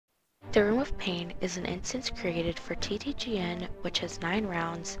The Room of Pain is an instance created for TTGN which has 9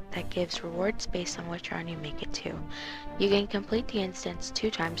 rounds that gives rewards based on which round you make it to. You can complete the instance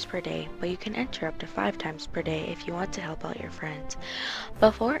 2 times per day, but you can enter up to 5 times per day if you want to help out your friends.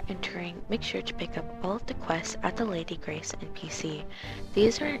 Before entering, make sure to pick up all of the quests at the Lady Grace NPC.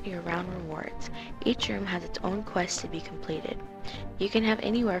 These are your round rewards. Each room has its own quest to be completed. You can have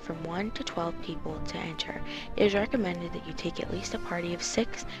anywhere from 1 to 12 people to enter. It is recommended that you take at least a party of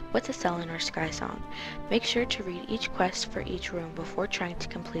 6 with a Selene or Sky Song. Make sure to read each quest for each room before trying to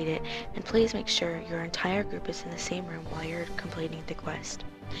complete it, and please make sure your entire group is in the same room while you're completing the quest.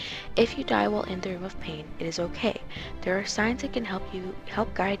 If you die while in the Room of Pain, it is okay. There are signs that can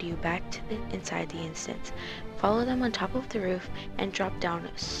help guide you back to inside the instance. Follow them on top of the roof and drop down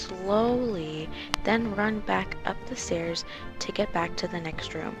slowly, then run back up the stairs to get back to the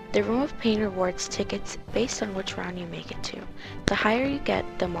next room. The Room of Pain rewards tickets based on which round you make it to. The higher you get,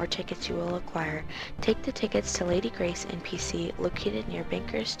 the more tickets you will acquire. Take the tickets to Lady Grace NPC located near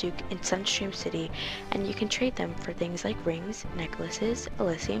Banker's Duke in Sunstream City, and you can trade them for things like rings, necklaces,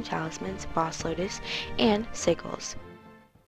 Elysium talismans, boss lotus, and sigils.